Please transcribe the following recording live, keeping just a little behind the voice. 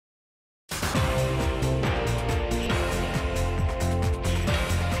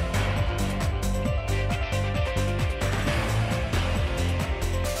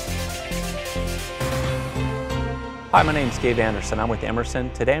Hi, my name is Dave Anderson. I'm with Emerson.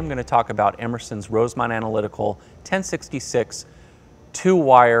 Today I'm going to talk about Emerson's Rosemount Analytical 1066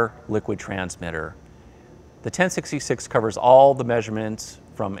 two-wire liquid transmitter. The 1066 covers all the measurements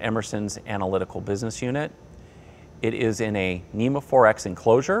from Emerson's analytical business unit. It is in a NEMA 4X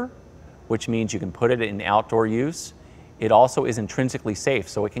enclosure, which means you can put it in outdoor use. It also is intrinsically safe,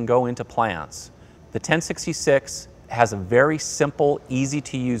 so it can go into plants. The 1066 has a very simple,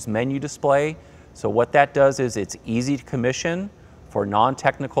 easy-to-use menu display. So what that does is it's easy to commission for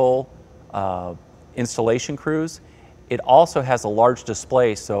non-technical installation crews. It also has a large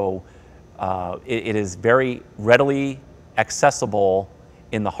display, so it is very readily accessible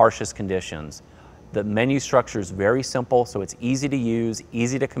in the harshest conditions. The menu structure is very simple, so it's easy to use,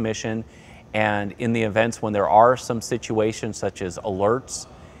 easy to commission, and in the events when there are some situations such as alerts,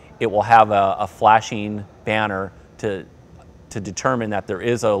 it will have a flashing banner to determine that there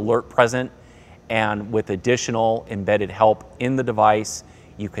is an alert present. And with additional embedded help in the device,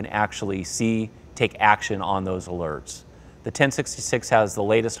 you can actually take action on those alerts. The 1066 has the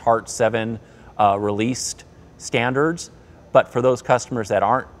latest Heart 7 released standards, but for those customers that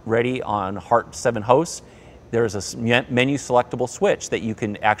aren't ready on Heart 7 hosts, there's a menu selectable switch that you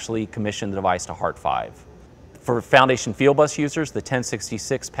can actually commission the device to Heart 5. For Foundation Field Bus users, the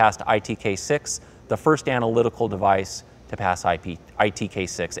 1066 passed ITK6, the first analytical device to pass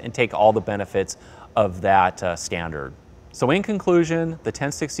ITK6 and take all the benefits of that standard. So in conclusion, the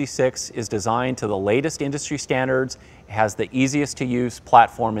 1066 is designed to the latest industry standards. It has the easiest to use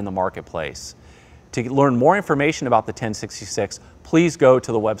platform in the marketplace. To learn more information about the 1066, please go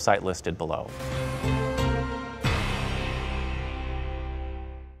to the website listed below.